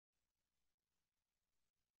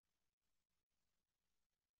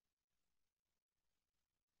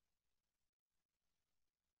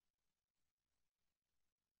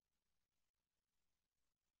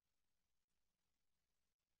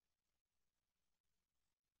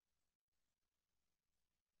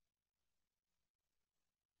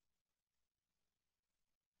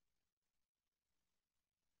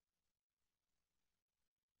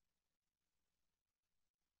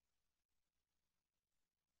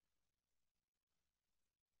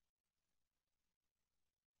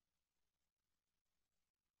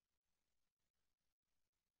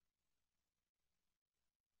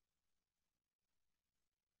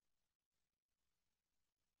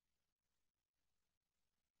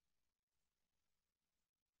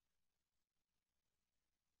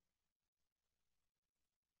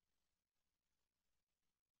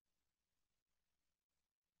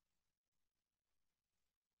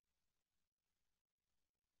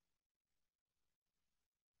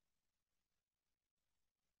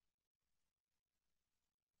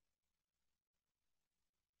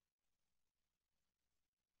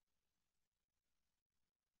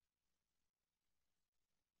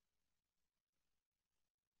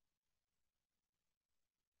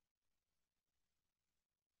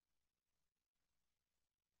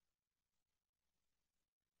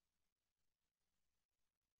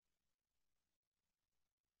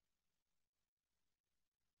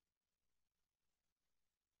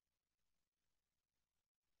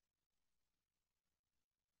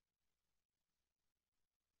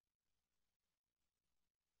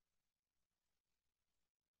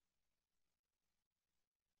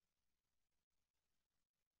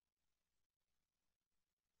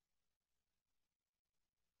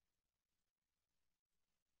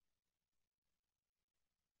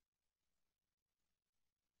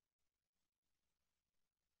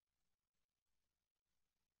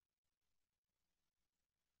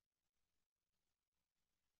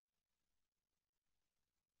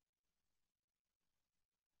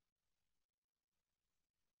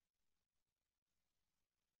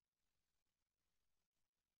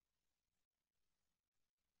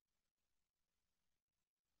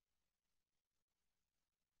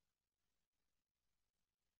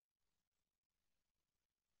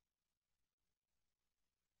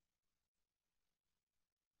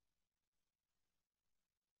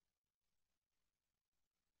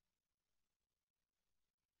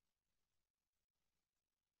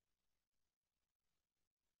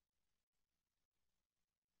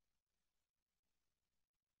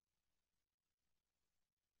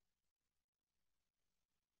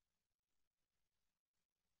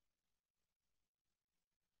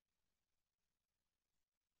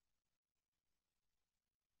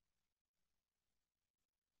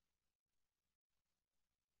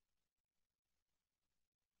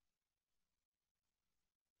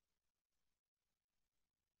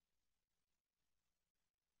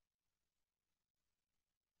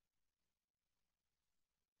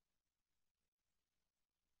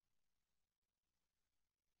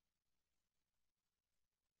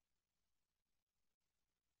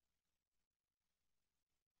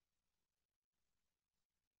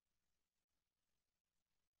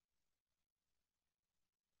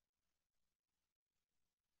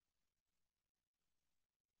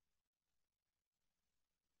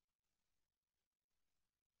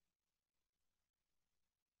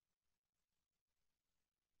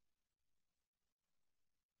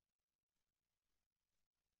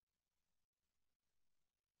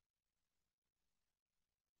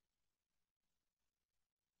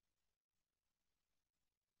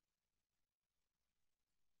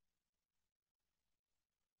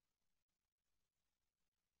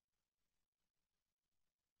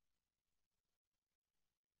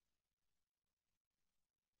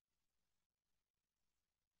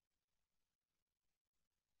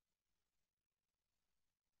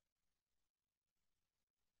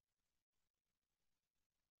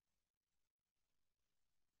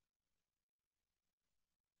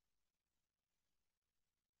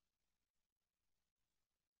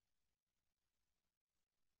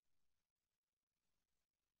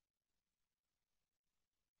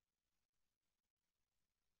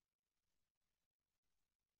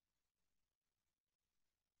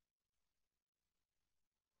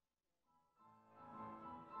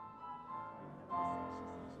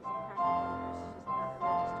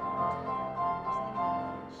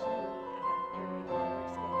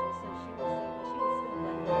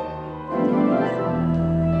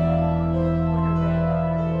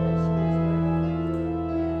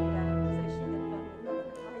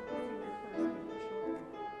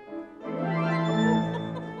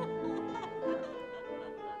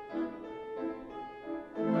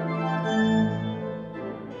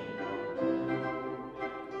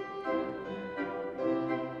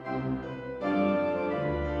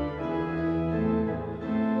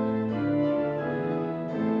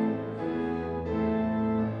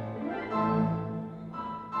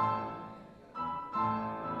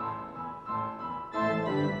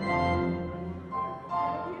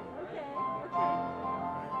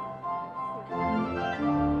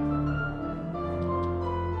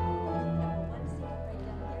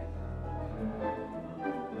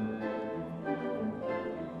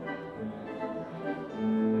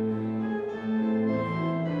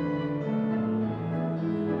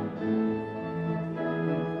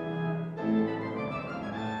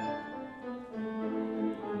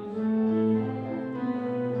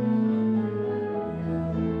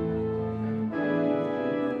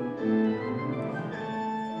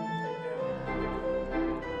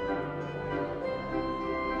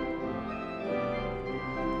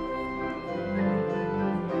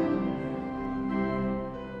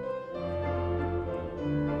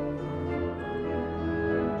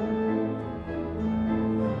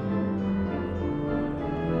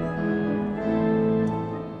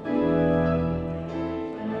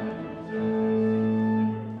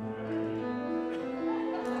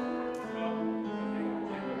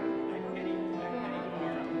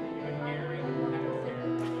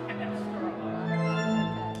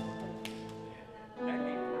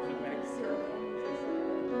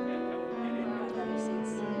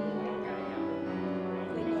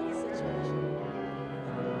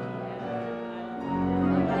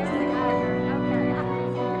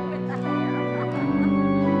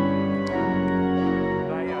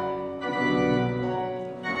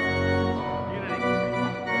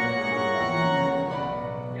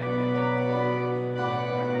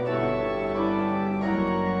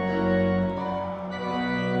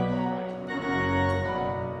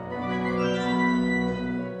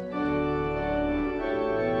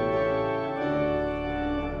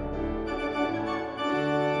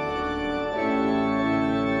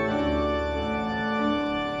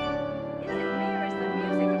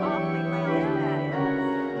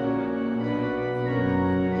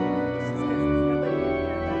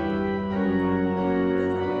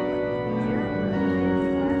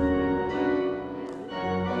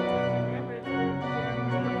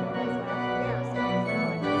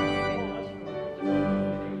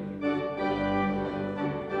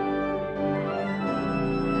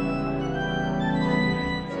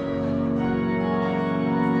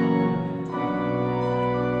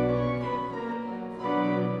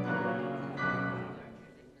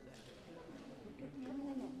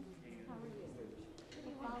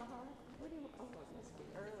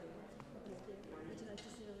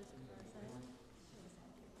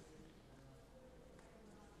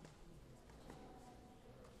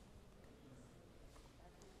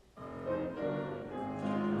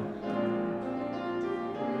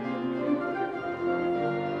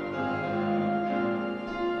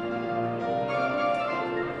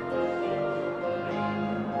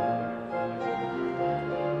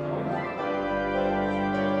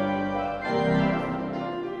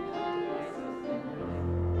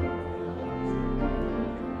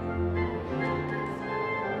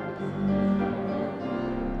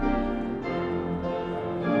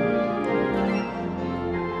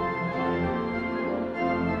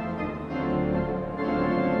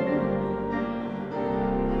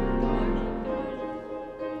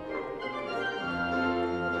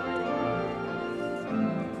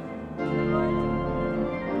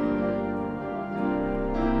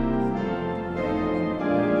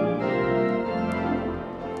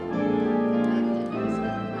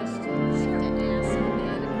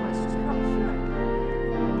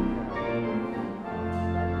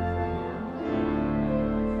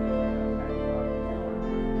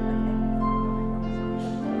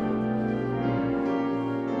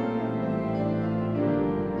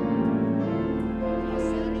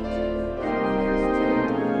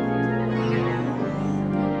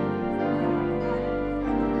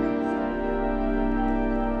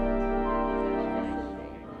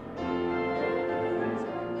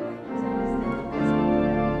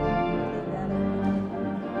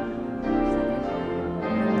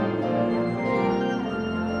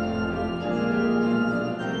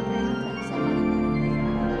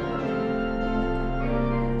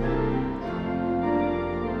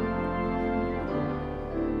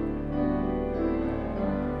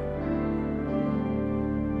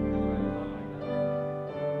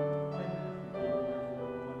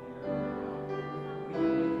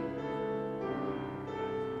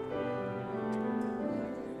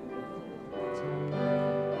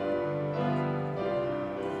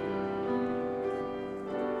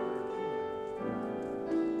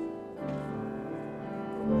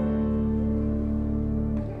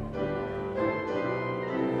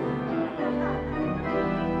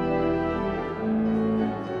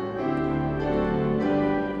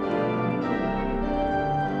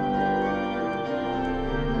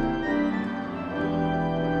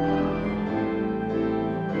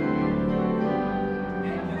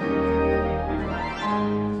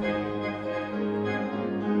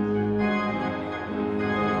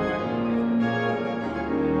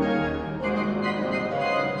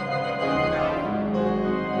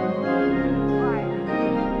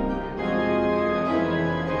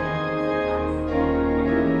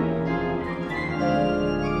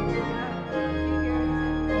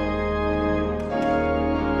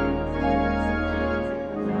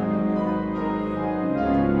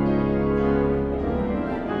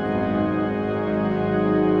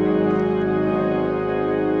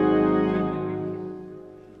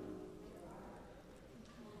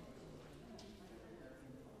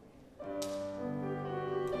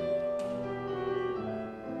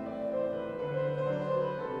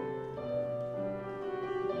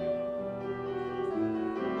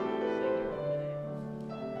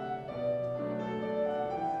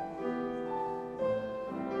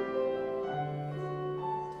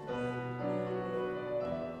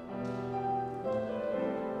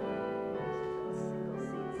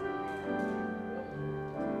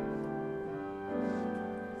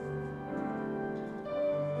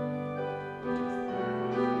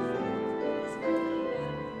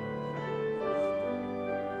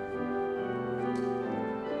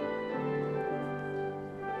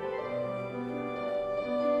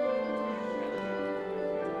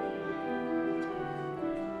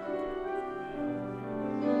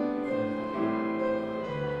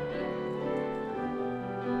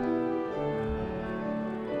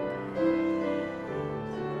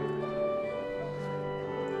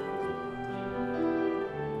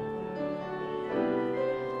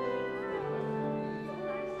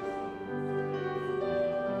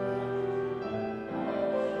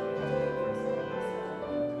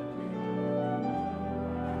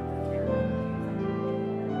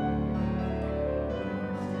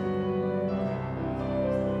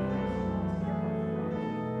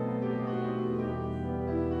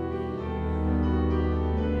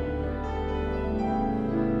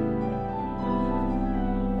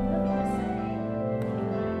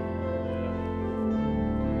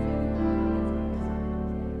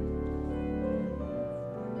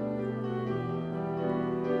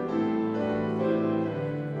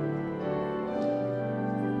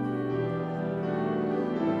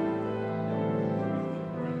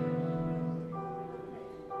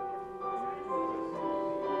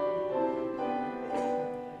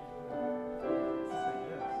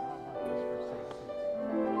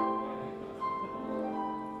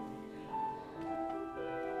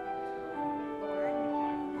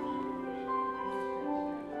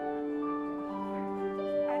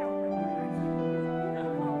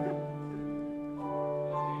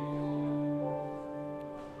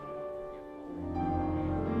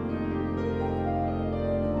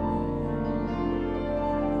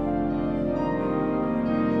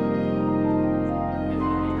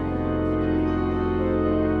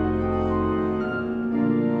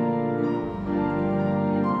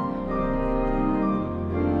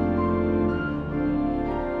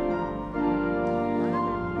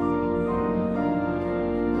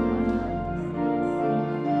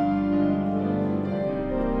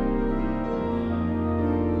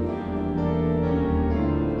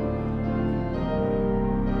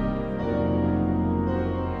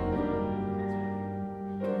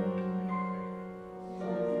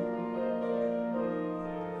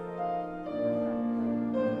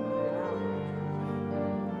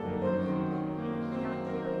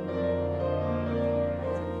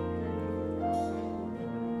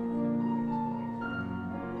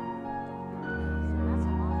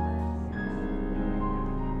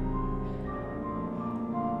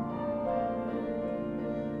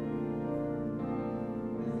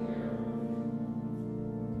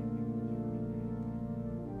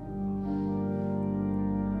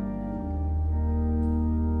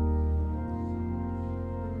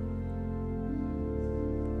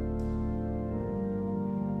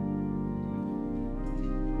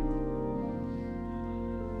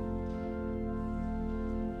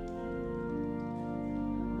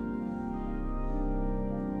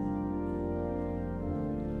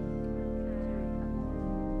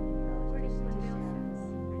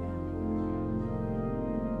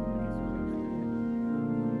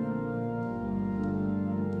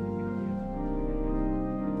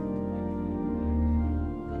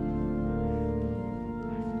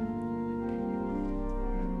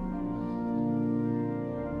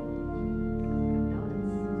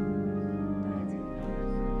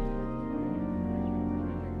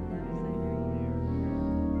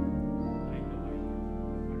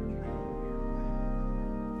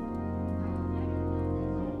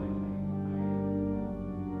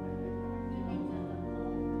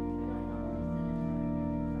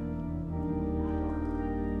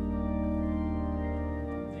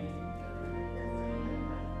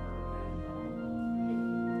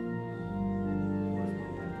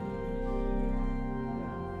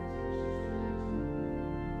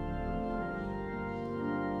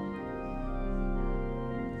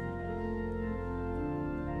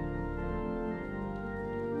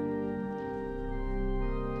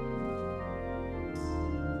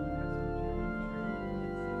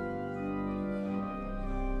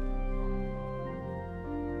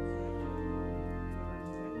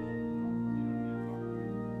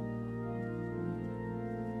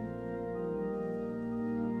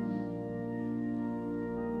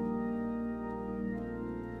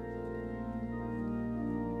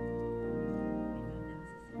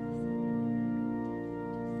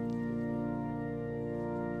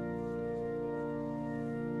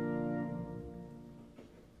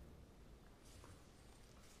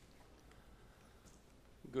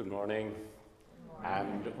Good morning,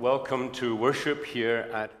 and welcome to worship here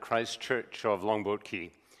at Christ Church of Longboat Quay.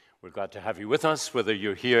 We're glad to have you with us, whether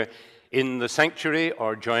you're here in the sanctuary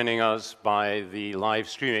or joining us by the live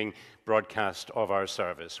streaming broadcast of our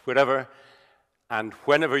service. Wherever and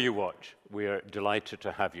whenever you watch, we are delighted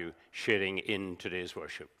to have you sharing in today's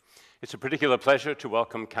worship. It's a particular pleasure to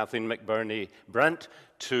welcome Kathleen McBurney-Brandt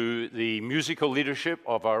to the musical leadership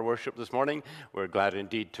of our worship this morning. We're glad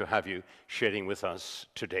indeed to have you sharing with us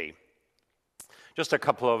today. Just a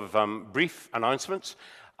couple of brief announcements.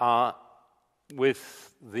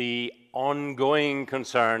 With the ongoing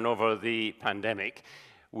concern over the pandemic,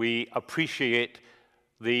 we appreciate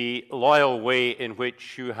the loyal way in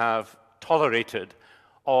which you have tolerated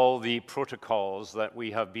all the protocols that we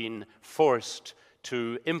have been forced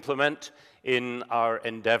to implement in our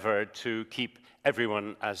endeavor to keep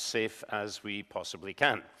everyone as safe as we possibly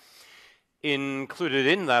can. Included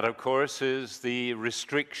in that, of course, is the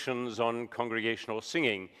restrictions on congregational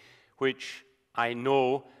singing, which I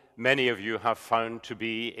know many of you have found to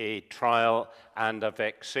be a trial and a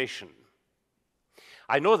vexation.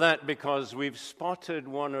 I know that because we've spotted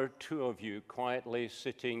one or two of you quietly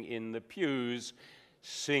sitting in the pews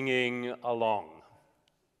singing along.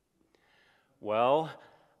 Well,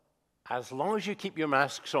 as long as you keep your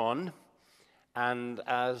masks on, and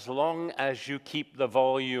as long as you keep the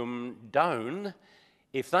volume down,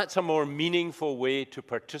 if that's a more meaningful way to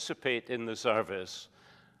participate in the service,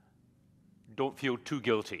 don't feel too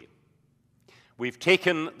guilty. We've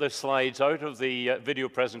taken the slides out of the video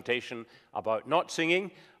presentation about not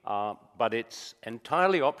singing, but it's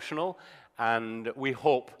entirely optional, and we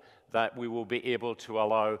hope that we will be able to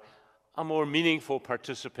allow a more meaningful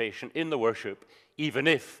participation in the worship, even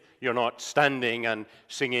if you're not standing and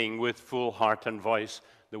singing with full heart and voice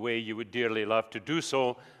the way you would dearly love to do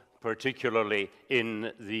so, particularly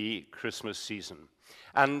in the Christmas season.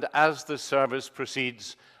 And as the service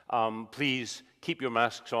proceeds, please keep your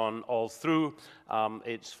masks on all through.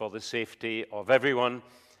 It's for the safety of everyone.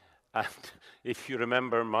 And if you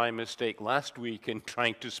remember my mistake last week in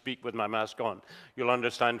trying to speak with my mask on, you'll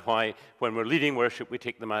understand why when we're leading worship we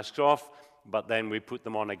take the masks off, but then we put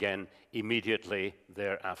them on again immediately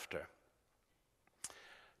thereafter.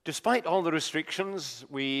 Despite all the restrictions,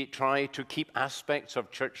 we try to keep aspects of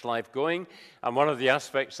church life going, and one of the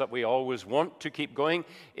aspects that we always want to keep going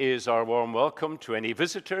is our warm welcome to any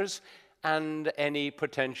visitors and any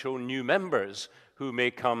potential new members who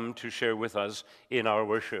may come to share with us in our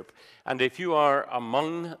worship. And if you are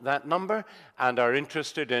among that number and are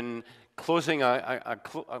interested in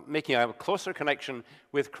making a closer connection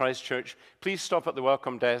with Christ Church, please stop at the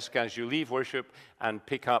welcome desk as you leave worship and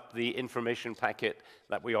pick up the information packet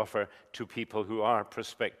that we offer to people who are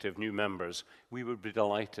prospective new members. We would be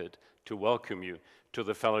delighted to welcome you to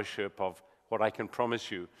the fellowship of what I can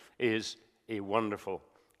promise you is a wonderful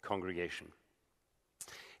congregation.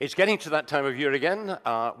 It's getting to that time of year again.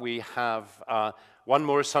 We have one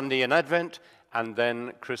more Sunday in Advent, and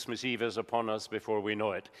then Christmas Eve is upon us before we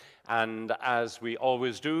know it. And as we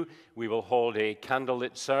always do, we will hold a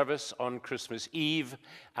candlelit service on Christmas Eve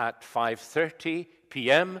at 5:30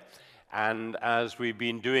 p.m. And as we've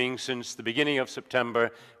been doing since the beginning of September,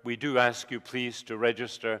 we do ask you please to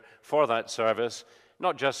register for that service,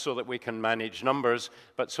 not just so that we can manage numbers,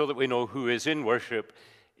 but so that we know who is in worship,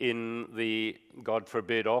 in the, God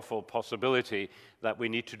forbid, awful possibility that we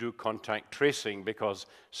need to do contact tracing because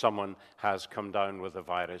someone has come down with the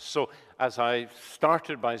virus. So, as I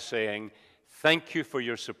started by saying, thank you for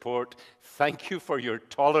your support, thank you for your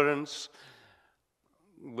tolerance.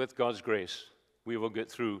 With God's grace, we will get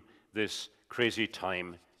through this crazy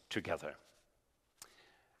time together.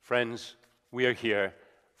 Friends, we are here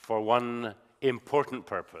for one important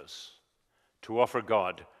purpose: to offer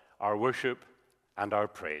God our worship and our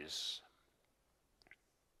praise.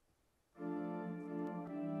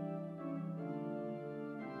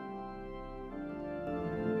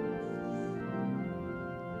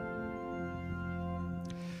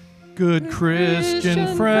 Good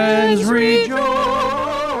Christian friends, rejoice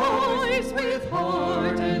with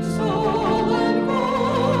heart and soul and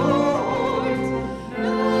voice.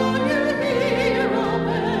 Now you hear of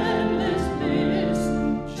endless bliss.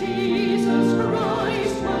 Jesus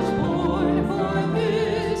Christ was born for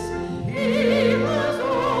this. He has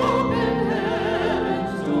opened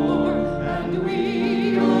heaven's door, and we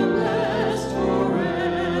are blessed forevermore.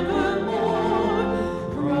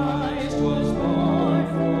 Christ was born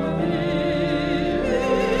for this.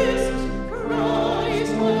 Christ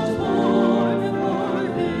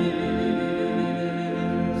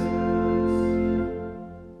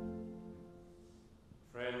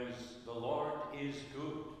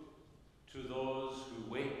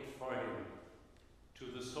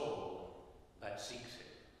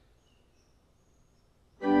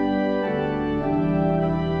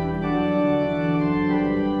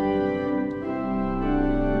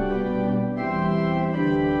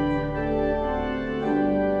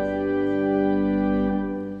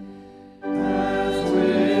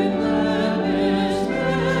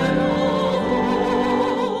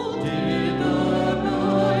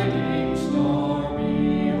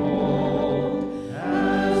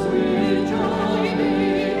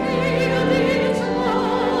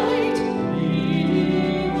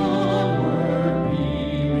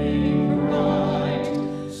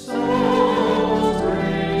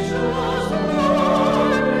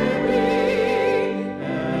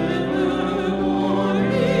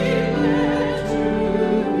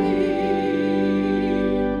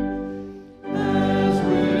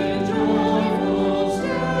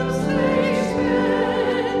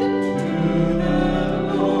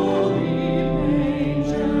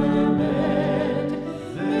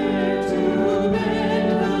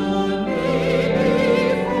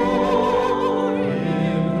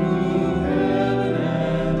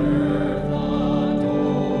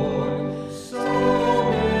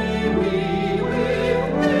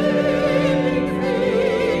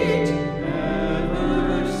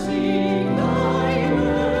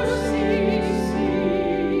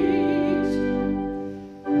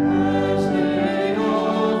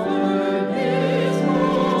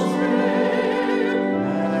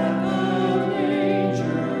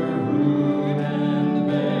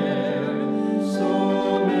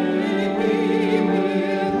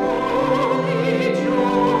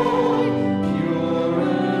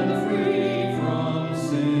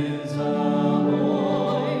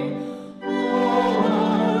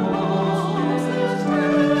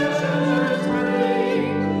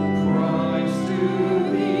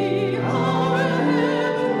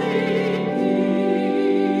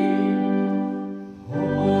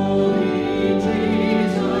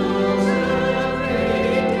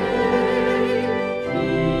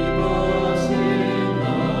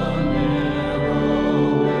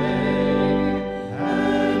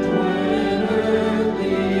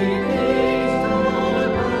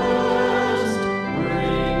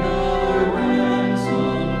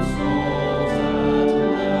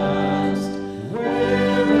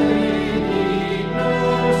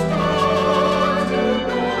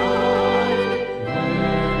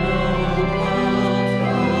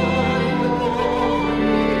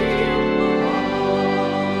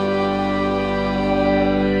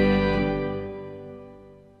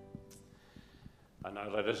And now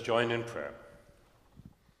let us join in prayer.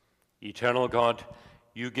 Eternal God,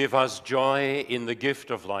 you give us joy in the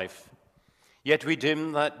gift of life, yet we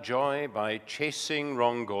dim that joy by chasing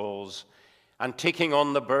wrong goals and taking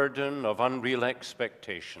on the burden of unreal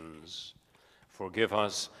expectations. Forgive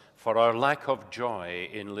us for our lack of joy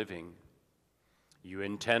in living. You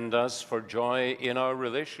intend us for joy in our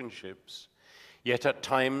relationships, yet at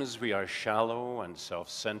times we are shallow and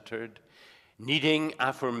self-centered, needing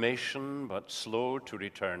affirmation but slow to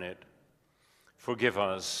return it. Forgive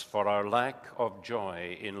us for our lack of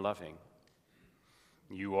joy in loving.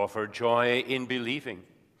 You offer joy in believing,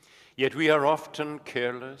 yet we are often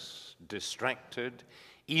careless, distracted,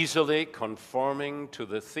 easily conforming to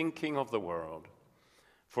the thinking of the world.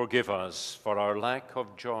 Forgive us for our lack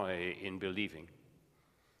of joy in believing.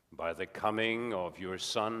 By the coming of your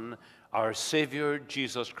Son, our Savior,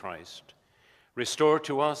 Jesus Christ, restore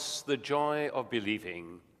to us the joy of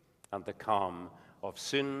believing and the calm of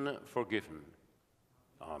sin forgiven.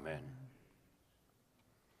 Amen.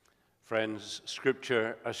 Friends,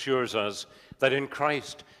 Scripture assures us that in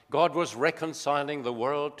Christ, God was reconciling the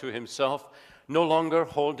world to himself, no longer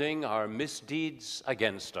holding our misdeeds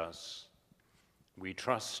against us. We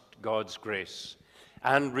trust God's grace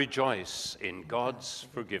and rejoice in God's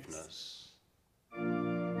forgiveness.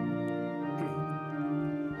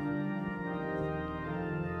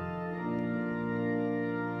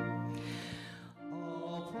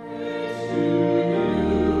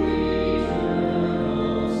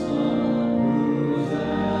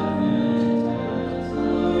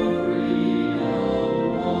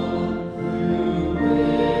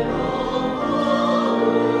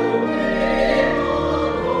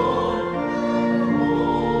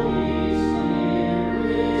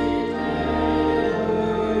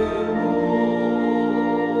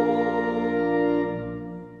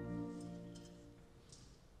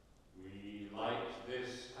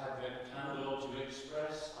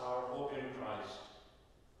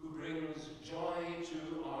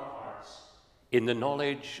 In the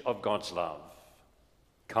knowledge of God's love.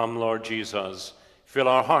 Come, Lord Jesus, fill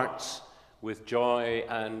our hearts with joy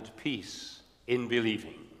and peace in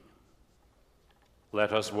believing.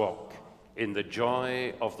 Let us walk in the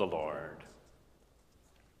joy of the Lord.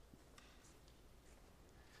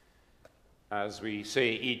 As we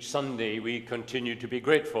say each Sunday, we continue to be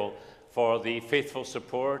grateful for the faithful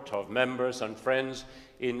support of members and friends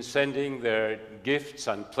in sending their gifts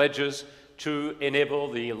and pledges to enable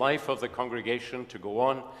the life of the congregation to go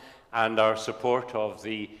on, and our support of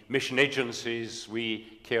the mission agencies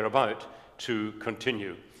we care about to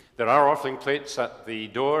continue. There are offering plates at the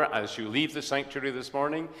door as you leave the sanctuary this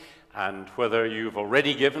morning, and whether you've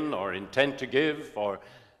already given or intend to give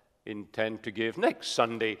next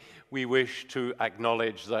Sunday, we wish to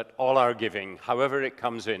acknowledge that all our giving, however it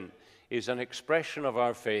comes in, is an expression of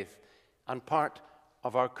our faith and part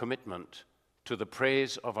of our commitment to the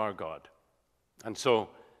praise of our God. And so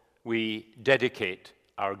we dedicate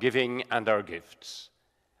our giving and our gifts.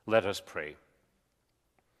 Let us pray.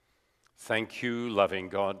 Thank you, loving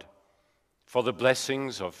God, for the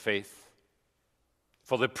blessings of faith,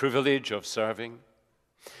 for the privilege of serving,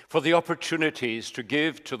 for the opportunities to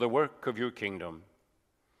give to the work of your kingdom.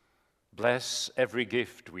 Bless every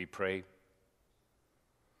gift, we pray.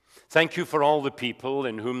 Thank you for all the people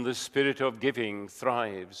in whom the spirit of giving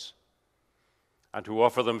thrives and who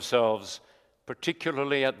offer themselves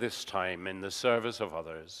particularly at this time in the service of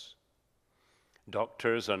others.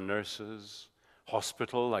 Doctors and nurses,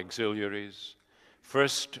 hospital auxiliaries,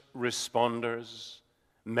 first responders,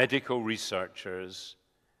 medical researchers,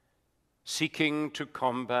 seeking to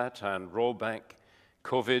combat and roll back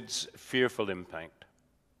COVID's fearful impact.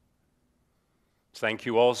 Thank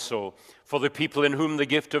you also for the people in whom the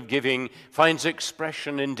gift of giving finds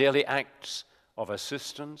expression in daily acts of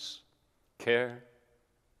assistance, care,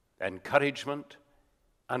 encouragement,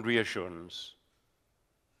 and reassurance.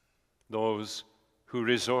 Those who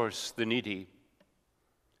resource the needy,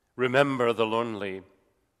 remember the lonely,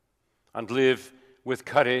 and live with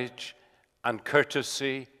courage and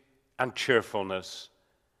courtesy and cheerfulness,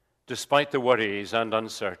 despite the worries and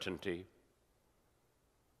uncertainty.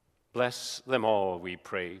 Bless them all, we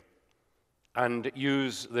pray, and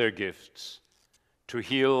use their gifts to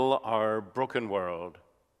heal our broken world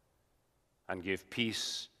and give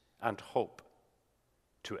peace and hope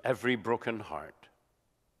to every broken heart.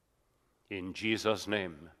 In Jesus'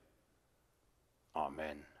 name,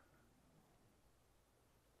 amen.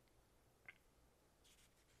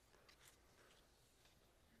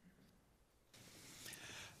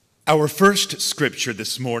 Our first scripture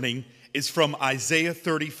this morning is from Isaiah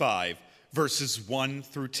 35, verses 1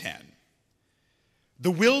 through 10.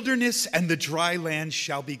 The wilderness and the dry land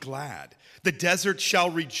shall be glad. The desert shall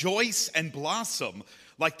rejoice and blossom.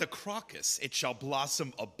 Like the crocus, it shall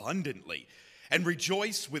blossom abundantly and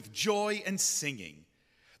rejoice with joy and singing.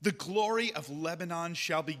 The glory of Lebanon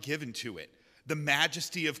shall be given to it, the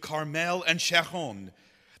majesty of Carmel and Sharon.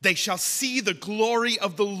 They shall see the glory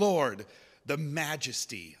of the Lord, the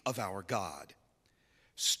majesty of our God.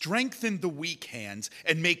 Strengthen the weak hands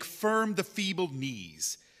and make firm the feeble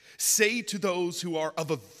knees. Say to those who are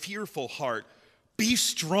of a fearful heart, be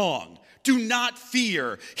strong, do not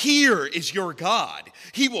fear. Here is your God.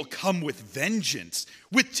 He will come with vengeance,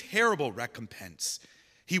 with terrible recompense.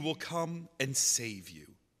 He will come and save you.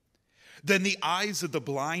 Then the eyes of the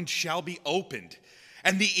blind shall be opened,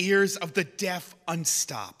 and the ears of the deaf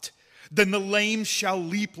unstopped. Then the lame shall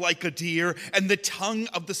leap like a deer, and the tongue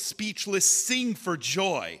of the speechless sing for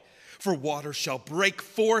joy. For water shall break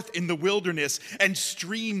forth in the wilderness, and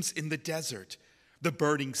streams in the desert. The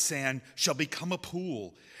burning sand shall become a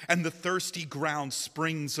pool, and the thirsty ground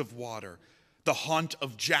springs of water. The haunt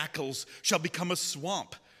of jackals shall become a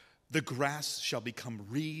swamp. The grass shall become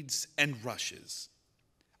reeds and rushes.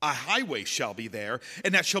 A highway shall be there,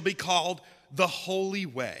 and that shall be called the Holy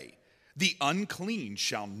Way. The unclean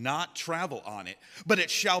shall not travel on it, but it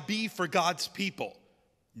shall be for God's people.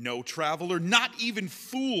 No traveler, not even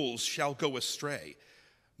fools, shall go astray.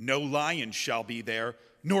 No lion shall be there,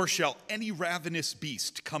 nor shall any ravenous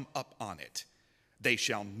beast come up on it. They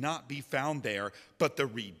shall not be found there, but the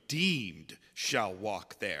redeemed shall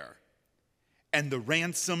walk there. And the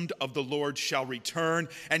ransomed of the Lord shall return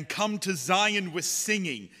and come to Zion with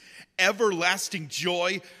singing. Everlasting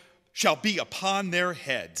joy shall be upon their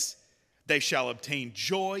heads. They shall obtain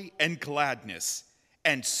joy and gladness,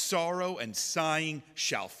 and sorrow and sighing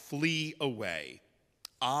shall flee away.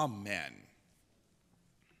 Amen.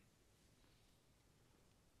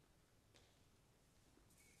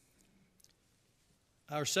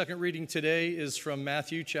 Our second reading today is from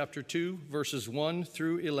Matthew chapter 2, verses 1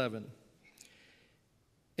 through 11.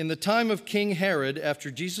 In the time of King Herod, after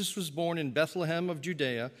Jesus was born in Bethlehem of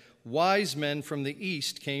Judea, wise men from the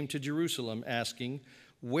east came to Jerusalem, asking,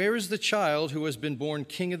 "Where is the child who has been born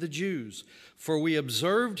King of the Jews? For we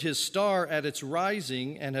observed his star at its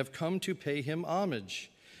rising and have come to pay him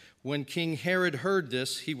homage." When King Herod heard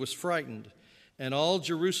this, he was frightened, and all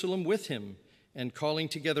Jerusalem with him. And calling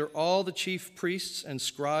together all the chief priests and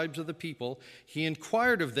scribes of the people, he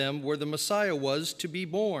inquired of them where the Messiah was to be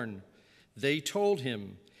born. They told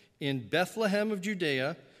him, "In Bethlehem of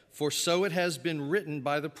Judea, for so it has been written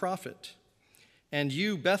by the prophet. And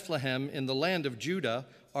you, Bethlehem, in the land of Judah,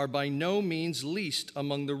 are by no means least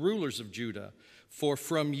among the rulers of Judah, for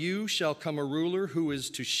from you shall come a ruler who is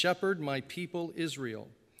to shepherd my people Israel."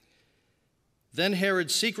 Then Herod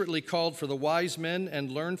secretly called for the wise men and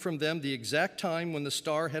learned from them the exact time when the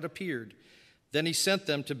star had appeared. Then he sent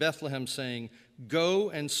them to Bethlehem, saying, "Go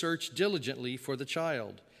and search diligently for the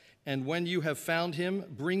child. And when you have found him,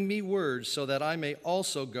 bring me word so that I may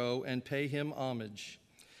also go and pay him homage."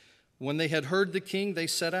 When they had heard the king, they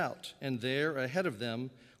set out, and there ahead of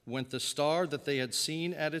them went the star that they had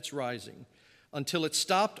seen at its rising, until it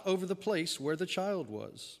stopped over the place where the child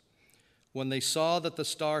was. When they saw that the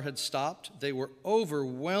star had stopped, they were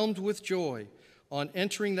overwhelmed with joy. On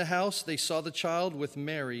entering the house, they saw the child with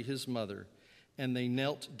Mary, his mother, and they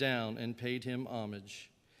knelt down and paid him homage.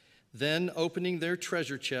 Then, opening their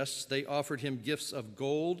treasure chests, they offered him gifts of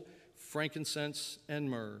gold, frankincense, and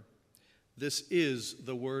myrrh. This is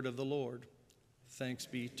the word of the Lord. Thanks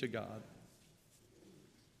be to God.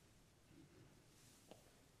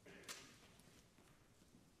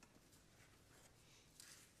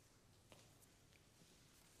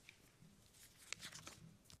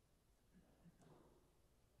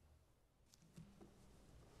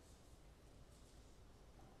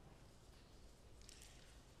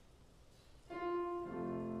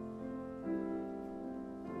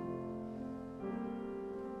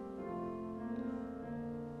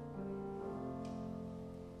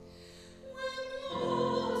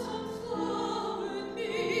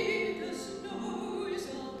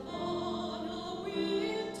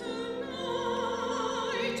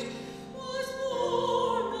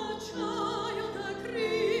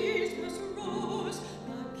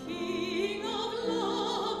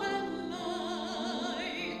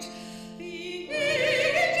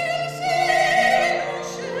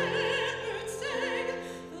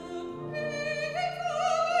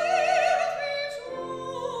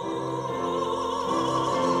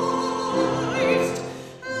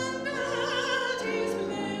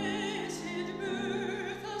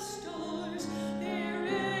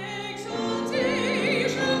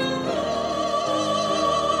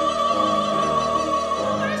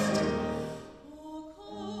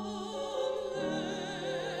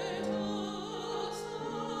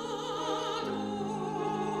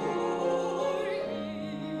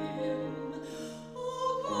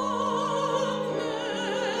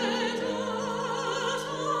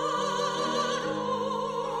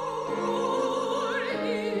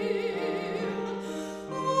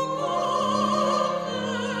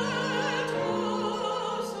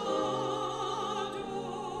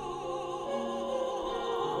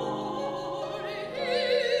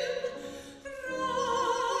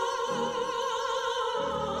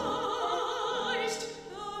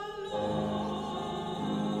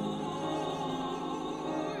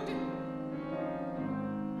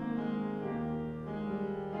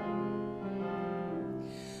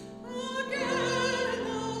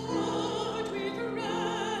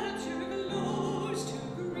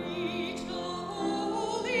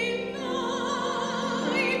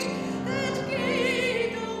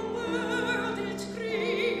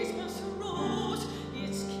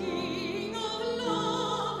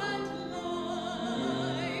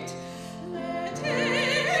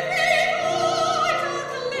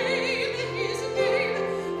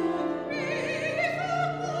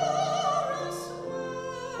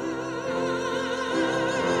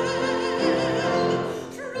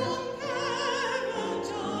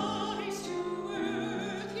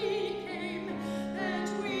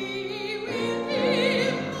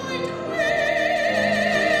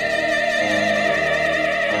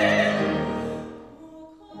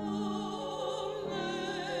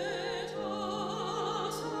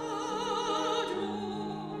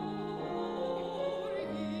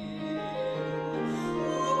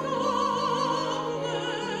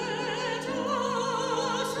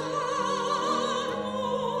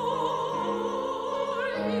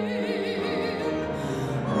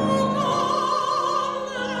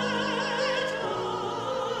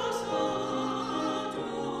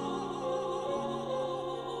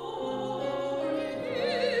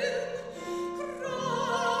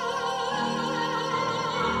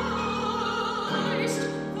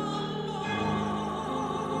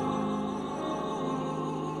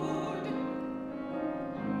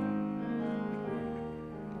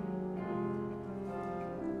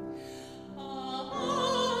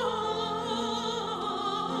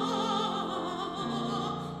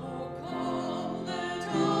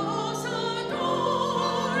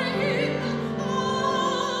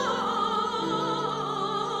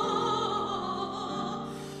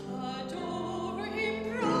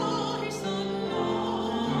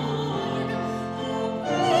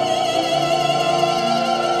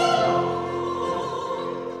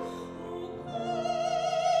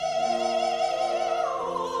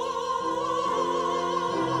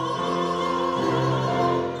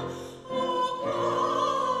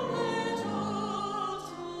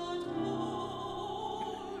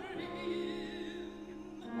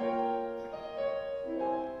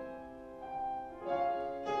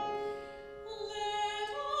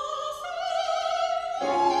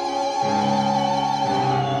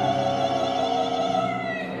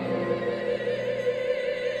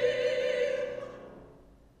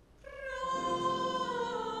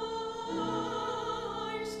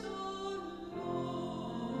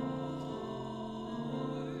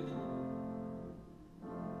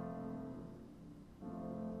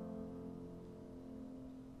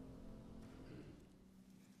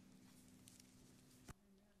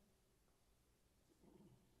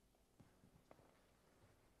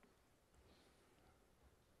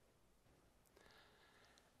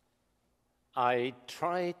 I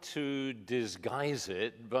try to disguise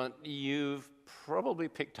it, but you've probably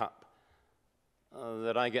picked up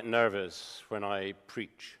that I get nervous when I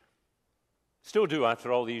preach. Still do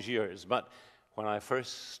after all these years, but when I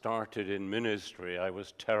first started in ministry, I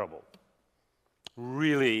was terrible.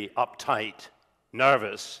 Really uptight,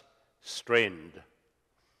 nervous, strained.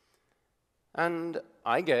 And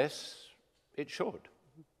I guess it showed.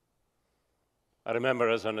 I remember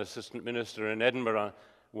as an assistant minister in Edinburgh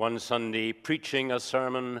one Sunday preaching a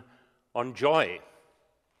sermon on joy.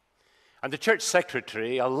 And the church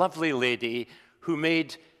secretary, a lovely lady who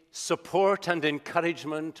made support and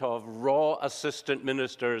encouragement of raw assistant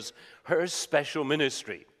ministers her special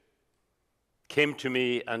ministry, came to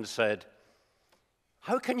me and said,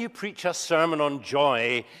 "How can you preach a sermon on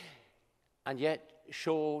joy and yet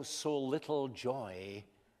show so little joy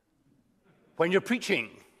when you're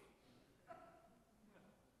preaching?"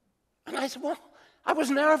 And I said, "Well, I was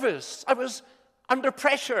nervous. I was under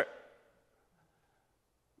pressure."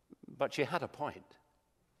 But she had a point.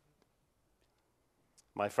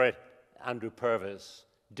 My friend Andrew Purvis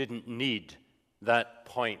didn't need that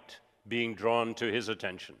point being drawn to his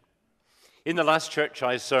attention. In the last church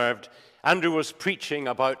I served, Andrew was preaching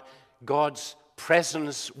about God's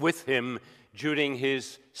presence with him during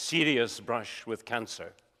his serious brush with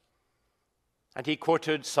cancer. And he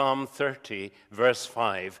quoted Psalm 30, verse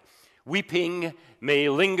 5, "Weeping may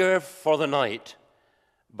linger for the night,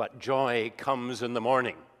 but joy comes in the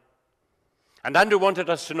morning." And Andrew wanted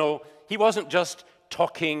us to know he wasn't just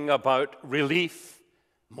talking about relief,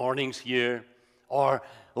 morning's here, or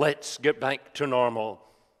let's get back to normal.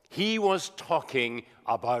 He was talking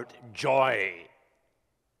about joy.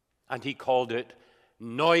 And he called it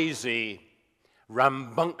noisy,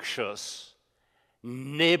 rambunctious,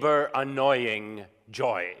 neighbor-annoying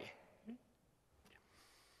joy.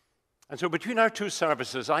 And so between our two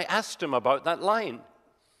services, I asked him about that line.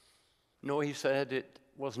 No, he said, it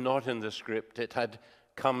was not in the script. It had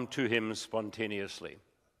come to him spontaneously.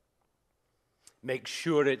 Make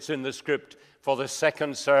sure it's in the script for the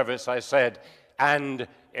second service, I said, and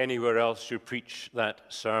anywhere else you preach that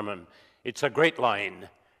sermon. It's a great line.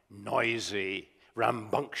 Noisy,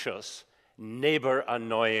 rambunctious,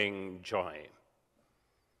 neighbor-annoying joy.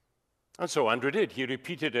 And so Andrew did. He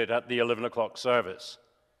repeated it at the 11 o'clock service.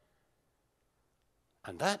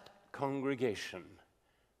 And that congregation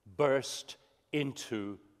burst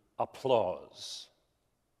into applause.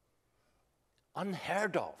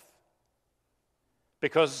 Unheard of.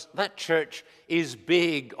 Because that church is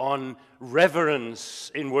big on reverence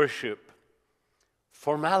in worship,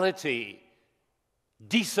 formality,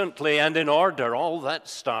 decently and in order, all that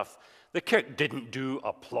stuff. The kirk didn't do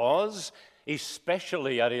applause,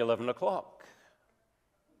 especially at 11 o'clock.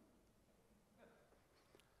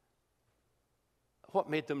 What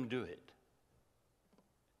made them do it?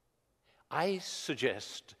 I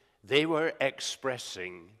suggest they were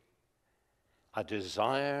expressing a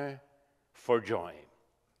desire for joy.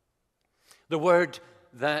 The word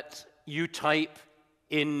that you type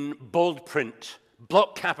in bold print,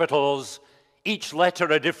 block capitals, each letter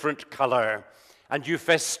a different color, and you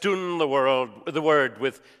festoon the word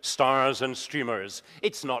with stars and streamers.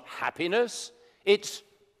 It's not happiness, it's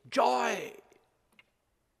joy.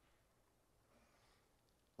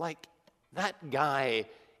 Like that guy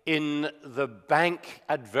in the bank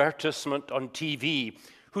advertisement on TV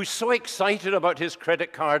who's so excited about his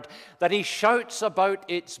credit card that he shouts about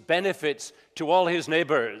its benefits to all his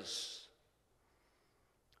neighbors.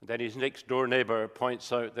 Then his next door neighbor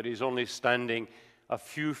points out that he's only standing a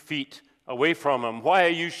few feet away from him. "Why are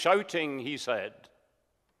you shouting?" he said.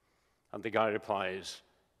 And the guy replies,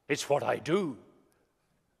 "It's what I do."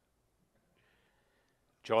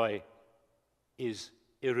 Joy is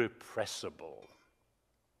irrepressible.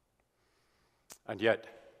 And yet,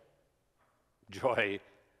 joy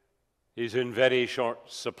is in very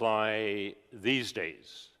short supply these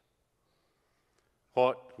days.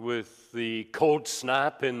 What with the cold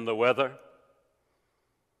snap in the weather,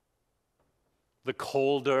 the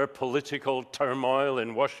colder political turmoil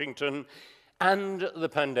in Washington, and the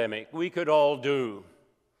pandemic, we could all do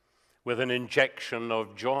with an injection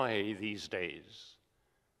of joy these days.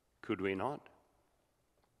 Could we not?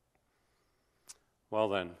 Well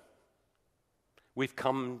then, we've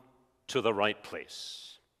come to the right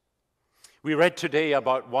place. We read today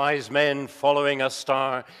about wise men following a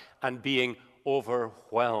star and being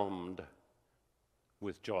overwhelmed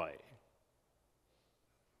with joy.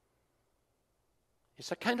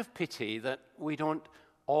 It's a kind of pity that we don't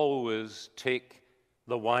always take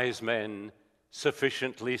the wise men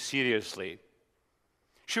sufficiently seriously.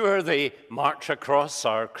 Sure, they march across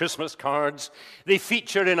our Christmas cards. They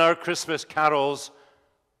feature in our Christmas carols.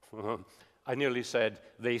 I nearly said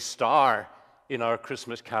they star in our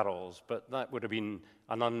Christmas carols, but that would have been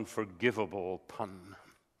an unforgivable pun.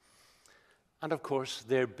 And of course,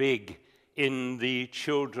 they're big in the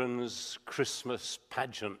children's Christmas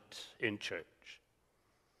pageant in church.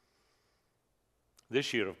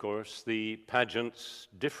 This year, of course, the pageant's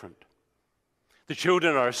different. The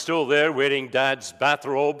children are still there wearing Dad's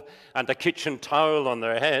bathrobe and a kitchen towel on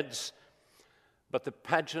their heads, but the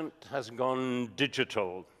pageant has gone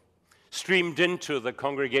digital, streamed into the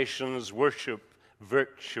congregation's worship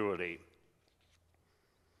virtually.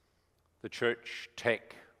 The church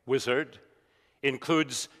tech wizard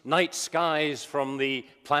includes night skies from the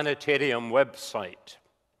planetarium website.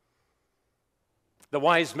 The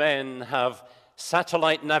wise men have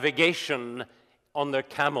satellite navigation on their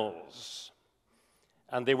camels,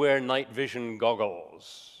 and they wear night vision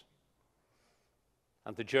goggles.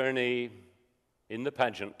 And the journey in the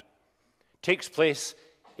pageant takes place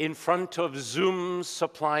in front of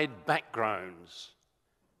Zoom-supplied backgrounds,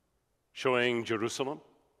 showing Jerusalem,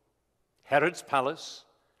 Herod's palace,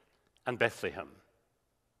 and Bethlehem.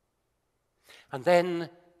 And then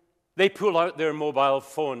they pull out their mobile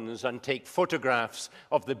phones and take photographs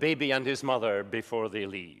of the baby and his mother before they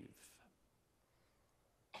leave.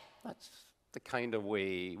 That's the kind of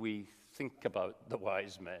way we think about the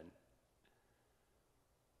wise men.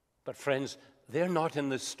 But friends, they're not in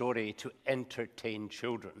this story to entertain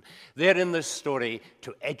children. They're in this story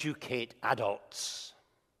to educate adults.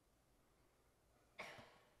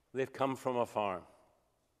 They've come from afar.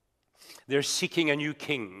 They're seeking a new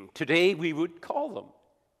king. Today we would call them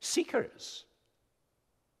seekers.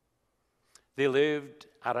 They lived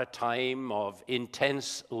at a time of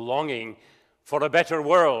intense longing for a better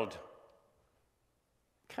world,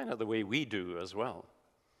 kind of the way we do as well.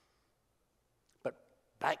 But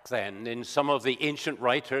back then, in some of the ancient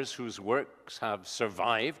writers whose works have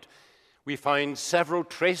survived, we find several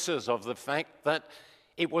traces of the fact that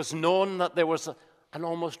it was known that there was an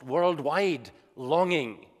almost worldwide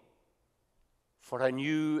longing for a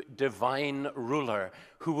new divine ruler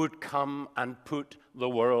who would come and put the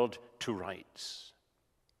world to rights.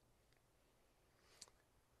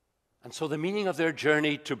 And so the meaning of their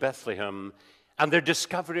journey to Bethlehem and their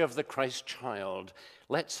discovery of the Christ child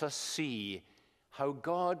lets us see how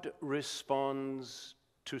God responds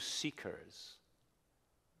to seekers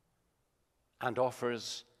and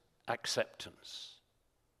offers acceptance.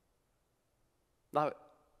 Now,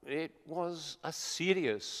 it was a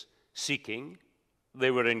serious seeking they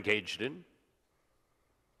were engaged in.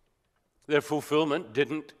 Their fulfillment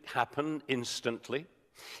didn't happen instantly.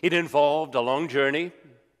 It involved a long journey,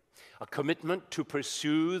 a commitment to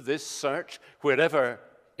pursue this search wherever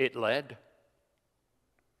it led,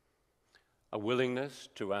 a willingness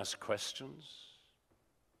to ask questions,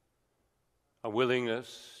 a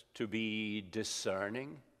willingness to be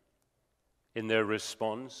discerning in their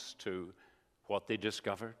response to what they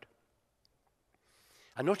discovered.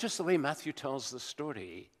 And notice the way Matthew tells the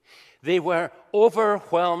story. They were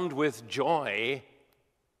overwhelmed with joy,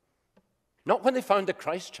 not when they found the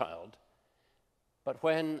Christ child, but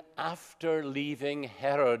when, after leaving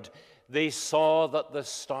Herod, they saw that the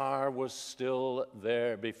star was still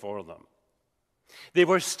there before them. They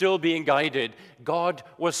were still being guided. God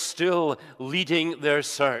was still leading their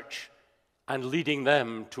search and leading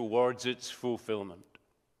them towards its fulfillment.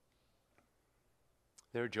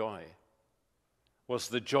 Their joy was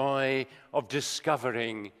the joy of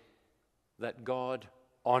discovering that God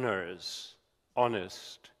honors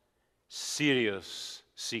honest, serious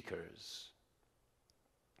seekers.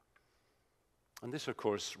 And this, of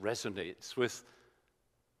course, resonates with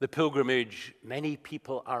the pilgrimage many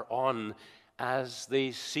people are on as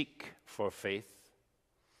they seek for faith.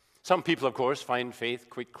 Some people, of course, find faith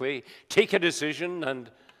quickly, take a decision, and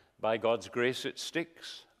by God's grace it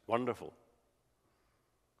sticks. Wonderful.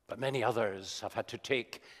 But many others have had to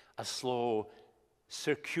take a slow,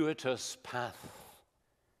 circuitous path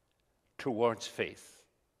towards faith.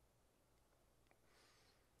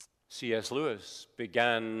 C.S. Lewis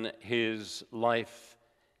began his life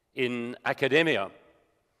in academia,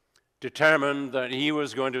 determined that he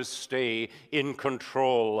was going to stay in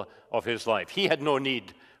control of his life. He had no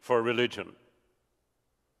need for religion.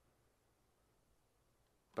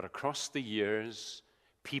 But across the years,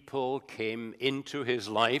 people came into his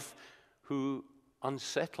life who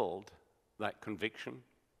unsettled that conviction.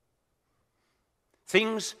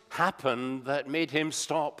 Things happened that made him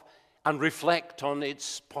stop and reflect on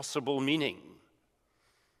its possible meaning.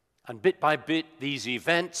 And bit by bit, these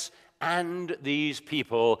events and these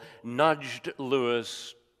people nudged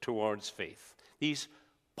Lewis towards faith. These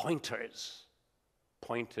pointers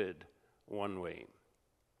pointed one way.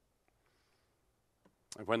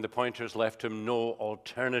 And when the pointers left him no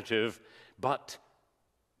alternative but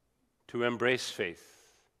to embrace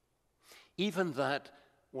faith, even that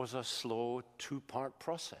was a slow two-part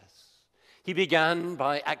process. He began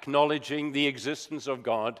by acknowledging the existence of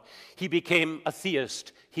God. He became a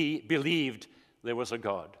theist. He believed there was a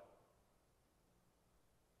God.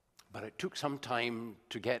 But it took some time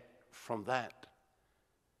to get from that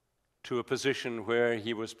to a position where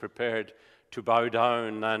he was prepared to bow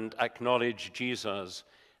down and acknowledge Jesus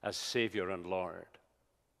as Savior and Lord.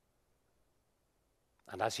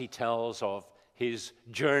 And as he tells of his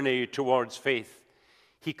journey towards faith,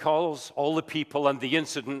 he calls all the people and the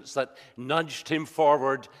incidents that nudged him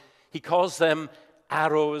forward, he calls them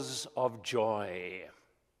arrows of joy.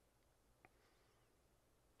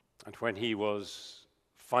 And when he was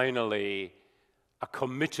finally a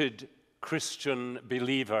committed Christian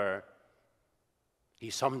believer, he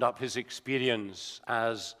summed up his experience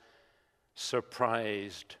as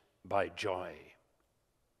surprised by joy.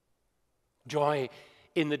 Joy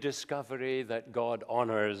in the discovery that God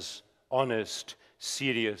honors honest,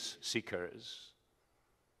 serious seekers.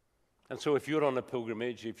 And so if you're on a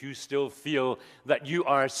pilgrimage, if you still feel that you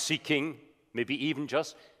are seeking, maybe even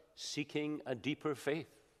just seeking a deeper faith,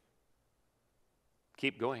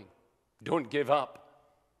 keep going. Don't give up.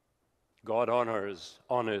 God honors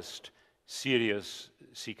honest, serious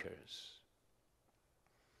seekers.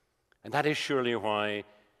 And that is surely why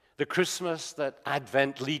the Christmas that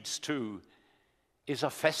Advent leads to is a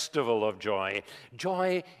festival of joy.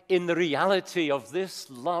 Joy in the reality of this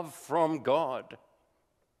love from God.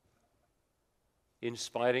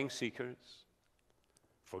 Inspiring seekers,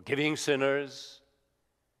 forgiving sinners,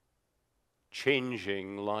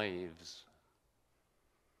 changing lives.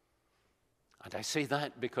 And I say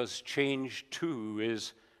that because change too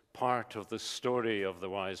is part of the story of the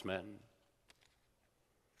wise men.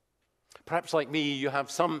 Perhaps like me, you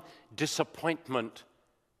have some disappointment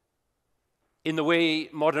in the way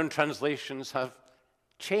modern translations have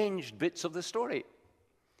changed bits of the story.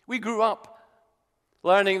 We grew up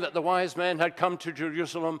learning that the wise men had come to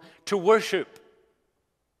Jerusalem to worship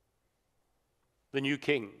the new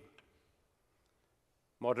king.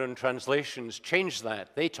 Modern translations changed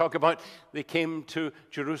that. They talk about they came to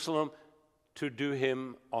Jerusalem to do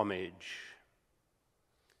him homage.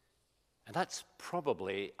 And that's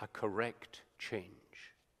probably a correct change.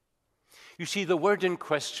 You see, the word in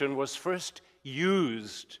question was first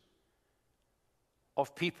used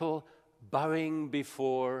of people bowing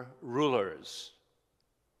before rulers,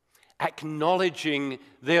 acknowledging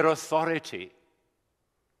their authority.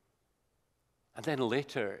 And then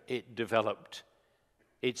later it developed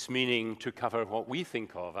its meaning to cover what we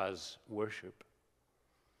think of as worship.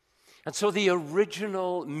 And so the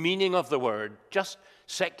original meaning of the word, just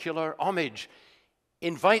secular homage,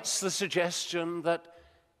 invites the suggestion that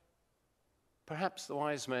perhaps the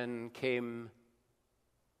wise men came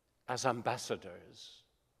as ambassadors,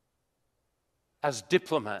 as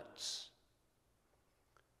diplomats,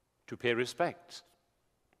 to pay respect,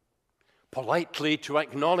 politely to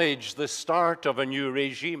acknowledge the start of a new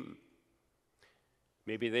regime.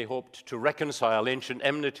 Maybe they hoped to reconcile ancient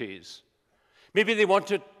enmities. Maybe they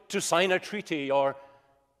wanted to sign a treaty or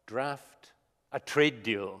draft a trade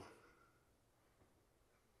deal.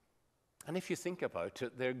 And if you think about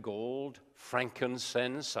it, their gold,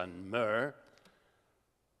 frankincense, and myrrh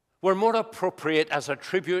were more appropriate as a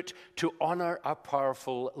tribute to honor a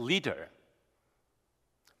powerful leader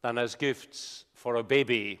than as gifts for a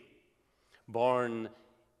baby born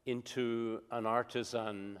into an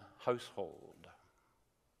artisan household.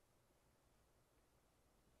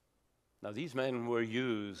 Now, these men were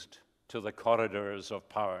used to the corridors of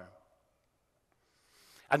power.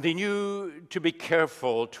 And they knew to be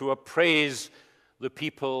careful to appraise the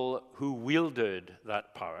people who wielded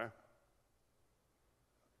that power.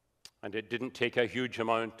 And it didn't take a huge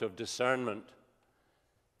amount of discernment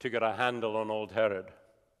to get a handle on old Herod.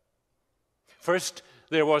 First,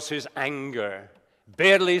 there was his anger,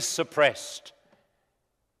 barely suppressed,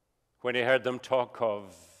 when he heard them talk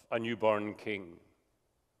of a newborn king.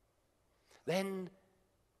 Then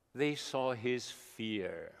they saw his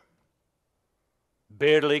fear,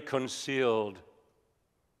 barely concealed,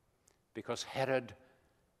 because Herod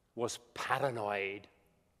was paranoid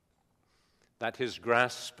that his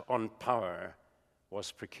grasp on power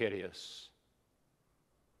was precarious.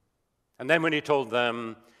 And then when he told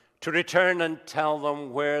them to return and tell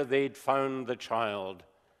them where they'd found the child,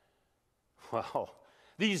 well,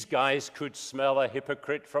 these guys could smell a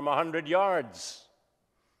hypocrite from 100 yards.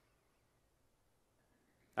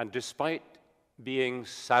 And despite being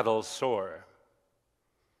saddle sore,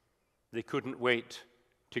 they couldn't wait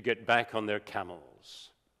to get back on their camels.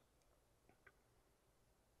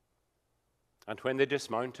 And when they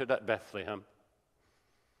dismounted at Bethlehem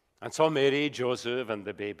and saw Mary, Joseph, and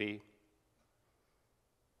the baby,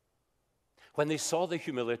 when they saw the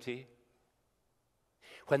humility,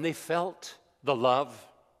 when they felt the love,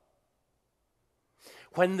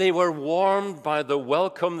 when they were warmed by the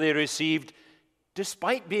welcome they received,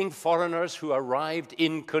 despite being foreigners who arrived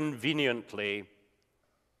inconveniently,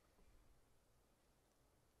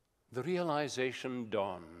 the realization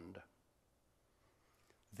dawned.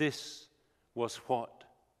 This was what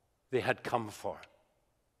they had come for.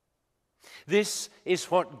 This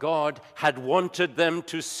is what God had wanted them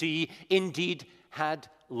to see, indeed had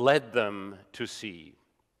led them to see.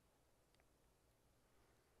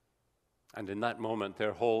 And in that moment,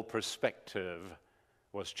 their whole perspective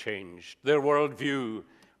was changed. Their worldview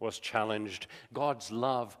was challenged. God's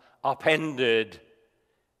love upended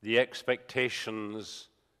the expectations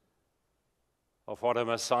of what a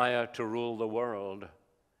Messiah to rule the world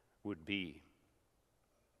would be.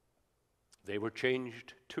 They were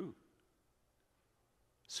changed too,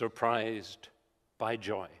 surprised by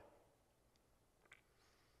joy.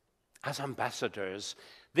 As ambassadors,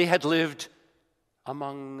 they had lived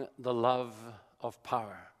among the love of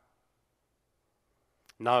power.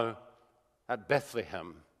 Now, at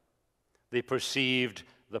Bethlehem, they perceived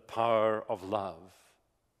the power of love.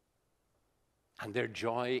 And their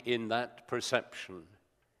joy in that perception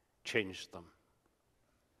changed them.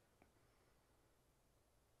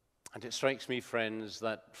 And it strikes me, friends,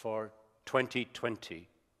 that for 2020,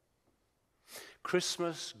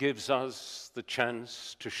 Christmas gives us the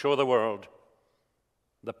chance to show the world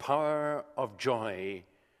the power of joy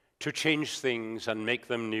to change things and make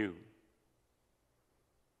them new.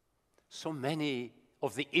 So many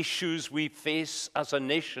of the issues we face as a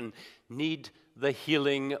nation need the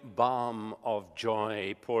healing balm of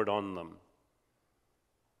joy poured on them.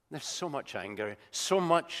 There's so much anger, so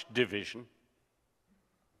much division.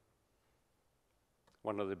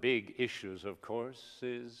 One of the big issues, of course,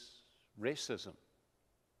 is racism.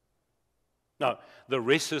 Now, the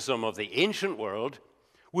racism of the ancient world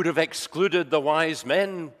would have excluded the wise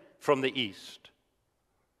men from the East.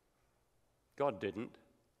 God didn't.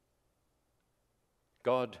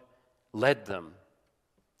 God led them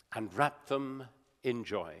and wrapped them in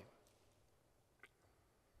joy.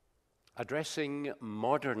 Addressing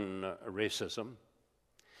modern racism,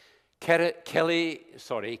 Kerry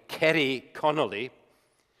Connolly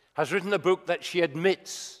has written a book that she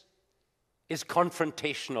admits is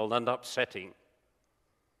confrontational and upsetting,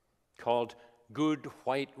 called Good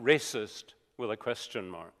White Racist with a question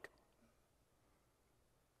mark.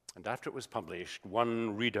 And after it was published,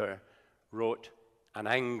 one reader wrote an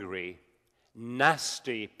angry,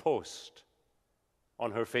 nasty post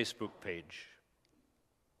on her Facebook page.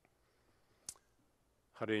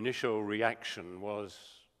 Her initial reaction was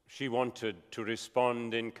she wanted to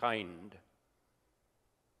respond in kind,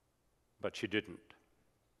 but she didn't.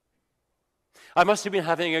 I must have been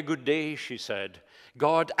having a good day, she said.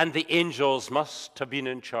 God and the angels must have been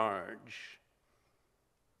in charge.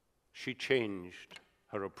 She changed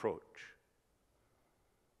her approach.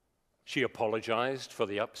 She apologized for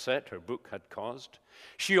the upset her book had caused.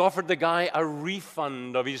 She offered the guy a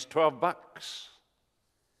refund of his $12.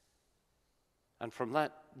 And from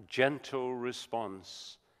that gentle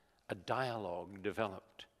response, a dialogue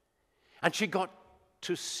developed. And she got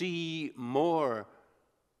to see more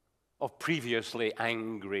of previously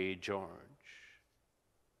angry George.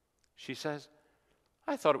 She says,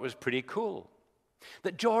 I thought it was pretty cool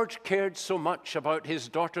that George cared so much about his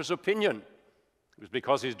daughter's opinion. It was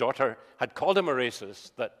because his daughter had called him a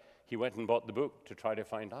racist that he went and bought the book to try to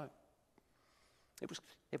find out.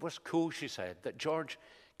 It was cool, she said, that George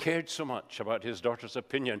cared so much about his daughter's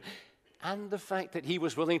opinion and the fact that he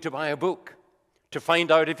was willing to buy a book to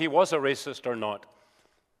find out if he was a racist or not.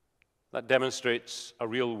 That demonstrates a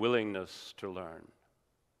real willingness to learn.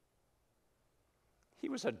 He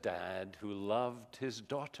was a dad who loved his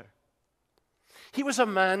daughter. He was a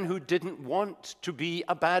man who didn't want to be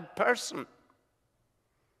a bad person.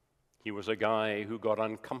 He was a guy who got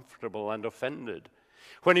uncomfortable and offended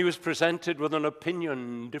when he was presented with an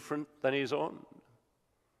opinion different than his own.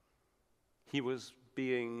 He was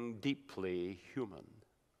being deeply human.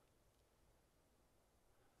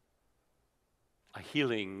 A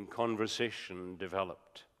healing conversation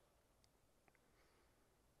developed.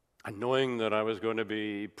 And knowing that I was going to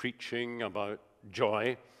be preaching about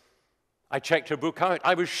joy, I checked her book out.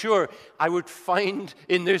 I was sure I would find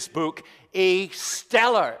in this book a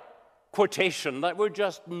stellar quotation that would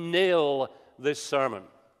just nail this sermon.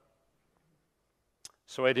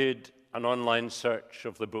 So I did an online search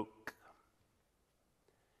of the book.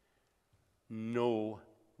 No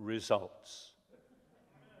results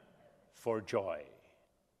for joy.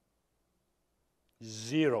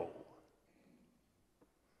 0.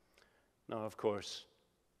 Now, of course,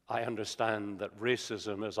 I understand that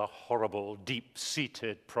racism is a horrible,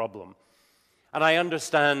 deep-seated problem. And I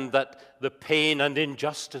understand that the pain and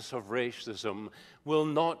injustice of racism will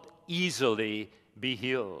not easily be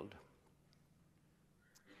healed.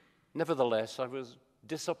 Nevertheless, I was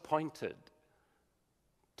disappointed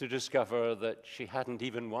to discover that she hadn't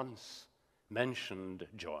even once mentioned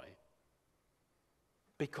joy.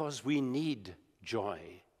 Because we need joy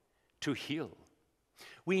to heal.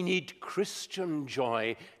 We need Christian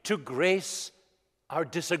joy to grace our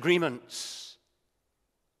disagreements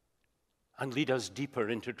and lead us deeper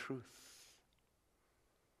into truth.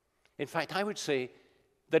 In fact, I would say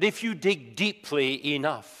that if you dig deeply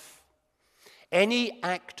enough, any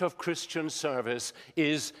act of Christian service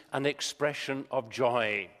is an expression of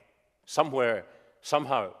joy, somewhere,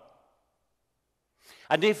 somehow.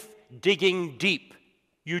 And if digging deep,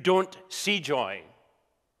 you don't see joy,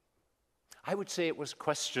 I would say it was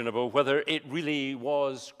questionable whether it really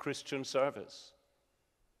was Christian service.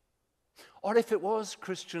 Or if it was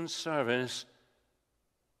Christian service,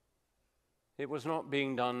 it was not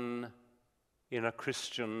being done in a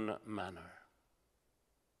Christian manner.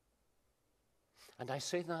 And I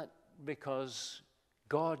say that because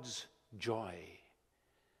God's joy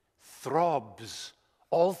throbs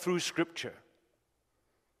all through Scripture.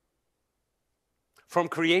 From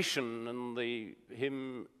creation, and the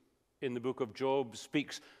hymn in the book of Job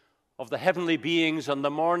speaks of the heavenly beings and the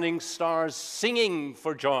morning stars singing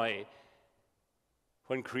for joy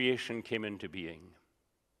when creation came into being.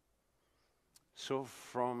 So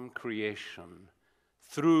from creation,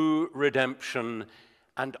 through redemption,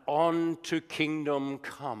 and on to kingdom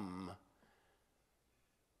come,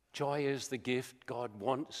 joy is the gift God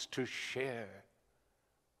wants to share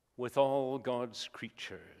with all God's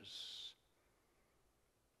creatures.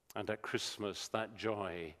 And at Christmas, that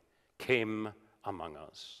joy came among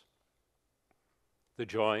us. The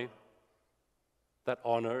joy that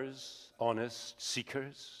honors honest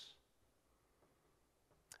seekers,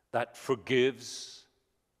 that forgives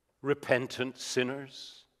repentant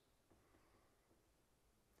sinners,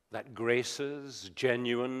 that graces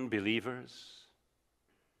genuine believers,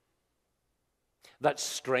 that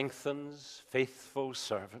strengthens faithful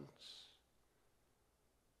servants,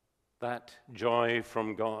 that joy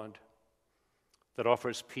from God that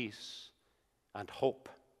offers peace and hope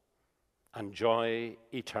and joy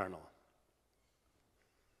eternal.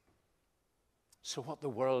 So what the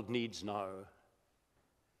world needs now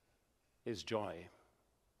is joy.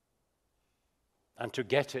 And to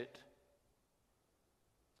get it,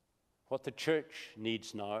 what the church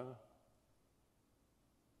needs now,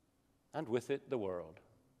 and with it the world,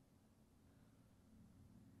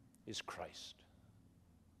 is Christ.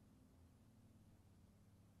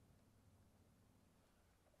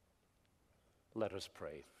 Let us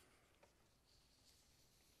pray.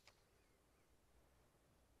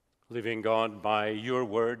 Living God, by your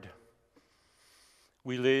word,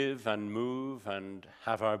 we live and move and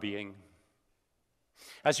have our being.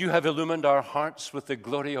 As you have illumined our hearts with the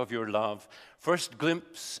glory of your love, first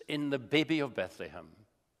glimpse in the baby of Bethlehem,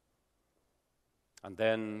 and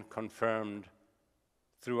then confirmed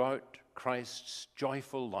throughout Christ's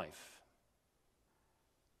joyful life,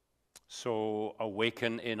 so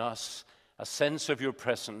awaken in us a sense of your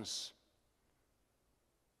presence,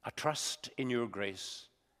 a trust in your grace,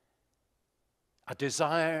 a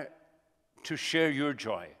desire to share your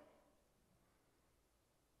joy,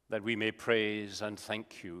 that we may praise and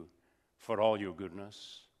thank you for all your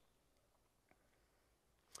goodness,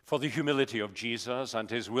 for the humility of Jesus and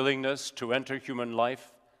his willingness to enter human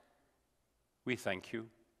life. We thank you.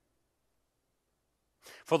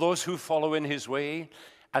 For those who follow in his way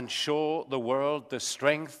and show the world the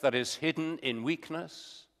strength that is hidden in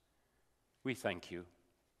weakness, we thank you.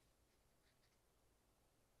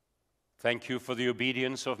 Thank you for the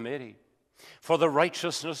obedience of Mary, for the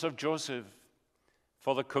righteousness of Joseph,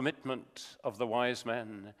 for the commitment of the wise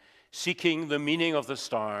men, seeking the meaning of the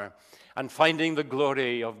star and finding the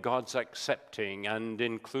glory of God's accepting and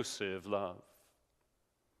inclusive love.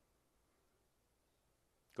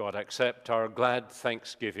 God, accept our glad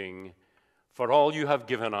thanksgiving for all you have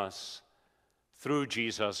given us through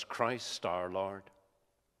Jesus Christ our Lord.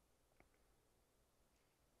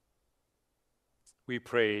 We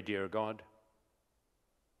pray, dear God,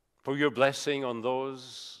 for your blessing on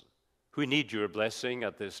those who need your blessing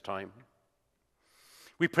at this time.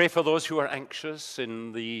 We pray for those who are anxious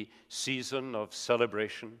in the season of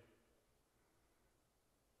celebration,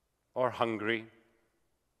 or hungry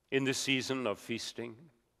in the season of feasting.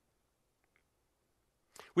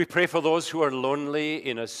 We pray for those who are lonely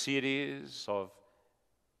in a series of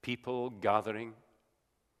people gathering,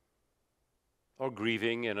 or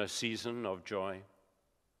grieving in a season of joy.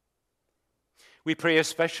 We pray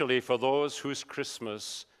especially for those whose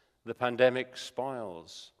Christmas the pandemic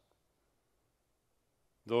spoils,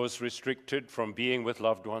 those restricted from being with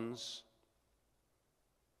loved ones.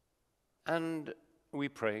 And we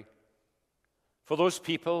pray for those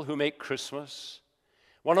people who make Christmas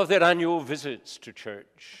one of their annual visits to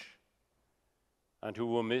church and who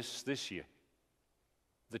will miss this year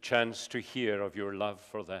the chance to hear of your love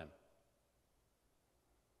for them.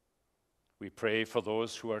 We pray for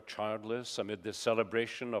those who are childless amid the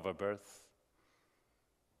celebration of a birth,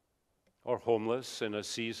 or homeless in a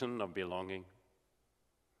season of belonging.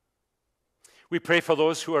 We pray for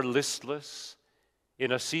those who are listless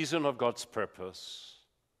in a season of God's purpose,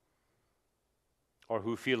 or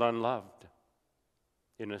who feel unloved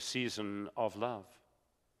in a season of love.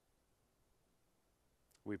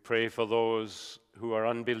 We pray for those who are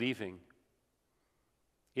unbelieving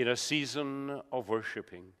in a season of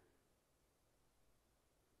worshiping,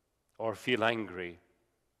 or feel angry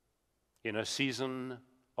in a season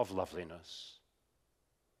of loveliness.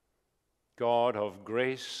 God of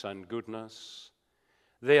grace and goodness,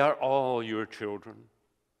 they are all your children,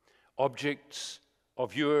 objects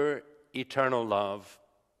of your eternal love,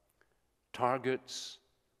 targets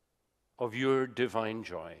of your divine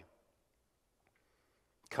joy.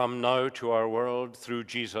 Come now to our world through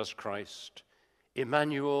Jesus Christ,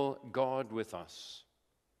 Emmanuel, God with us,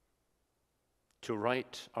 to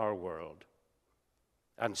right our world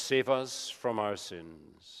and save us from our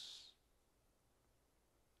sins.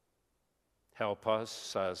 Help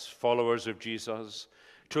us as followers of Jesus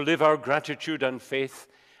to live our gratitude and faith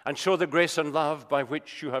and show the grace and love by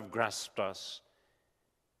which you have grasped us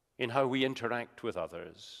in how we interact with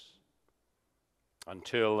others,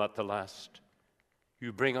 until at the last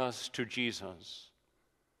you bring us to Jesus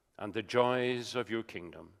and the joys of your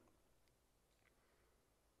kingdom.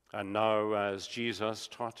 And now, as Jesus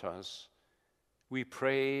taught us, we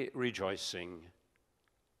pray rejoicing,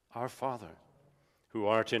 Our Father, who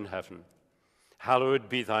art in heaven, hallowed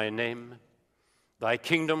be thy name. Thy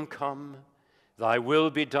kingdom come, thy will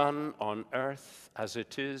be done on earth as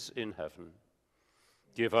it is in heaven.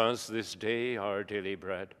 Give us this day our daily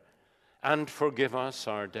bread, and forgive us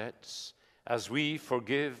our debts as we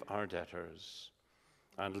forgive our debtors.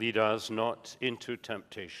 And lead us not into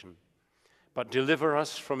temptation, but deliver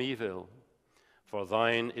us from evil. For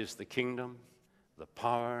thine is the kingdom, the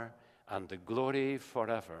power, and the glory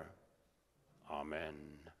forever. Amen.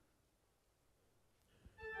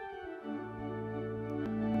 Receive our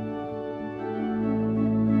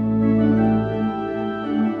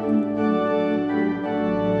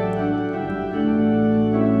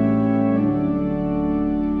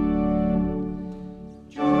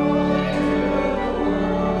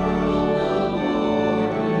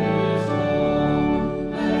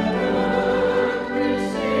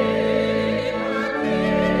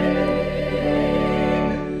King,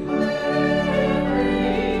 let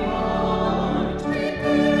every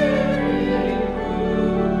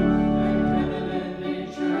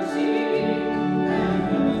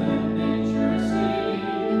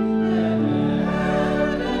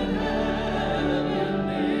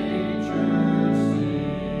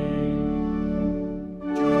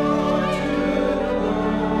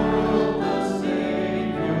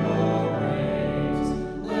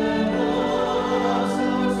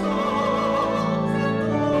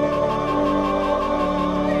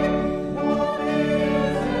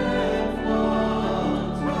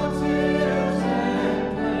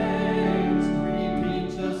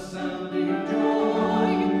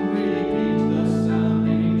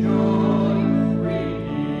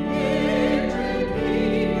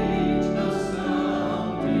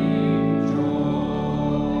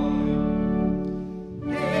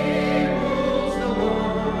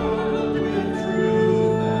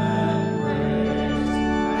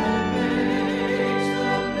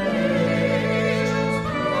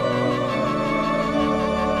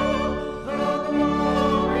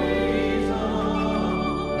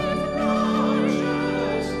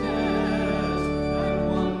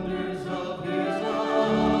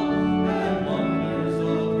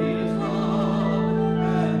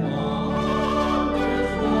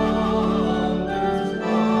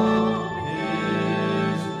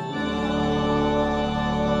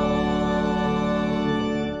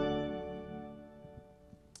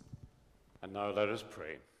us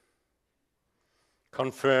pray.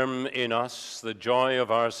 Confirm in us the joy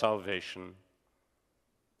of our salvation,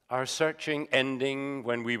 our searching ending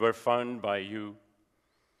when we were found by you,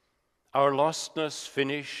 our lostness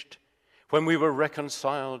finished when we were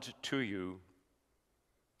reconciled to you,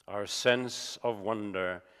 our sense of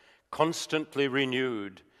wonder constantly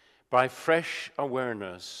renewed by fresh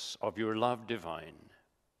awareness of your love divine.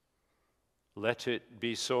 Let it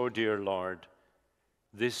be so, dear Lord,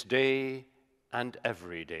 this day and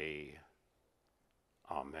every day.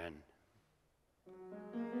 Amen.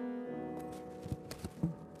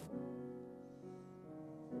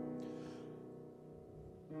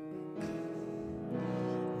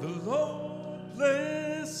 The Lord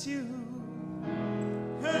bless you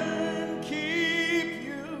and keep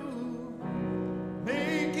you.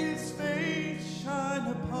 Make his face shine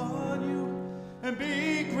upon you and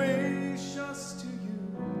be gracious to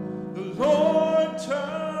you. The Lord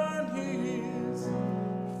turn his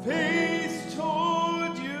face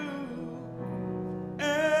toward you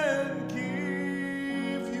and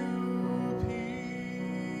give you peace.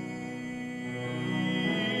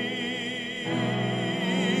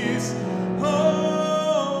 Amen.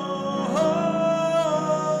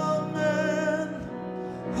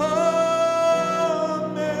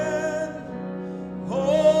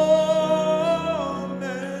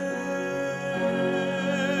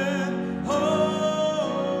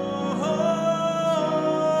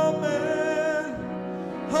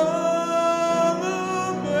 Amen.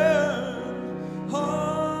 Amen.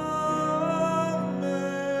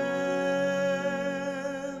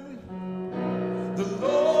 The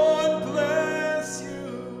Lord bless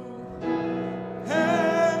you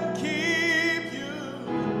and keep you.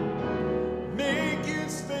 Make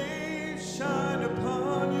his face shine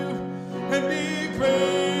upon you and be gracious.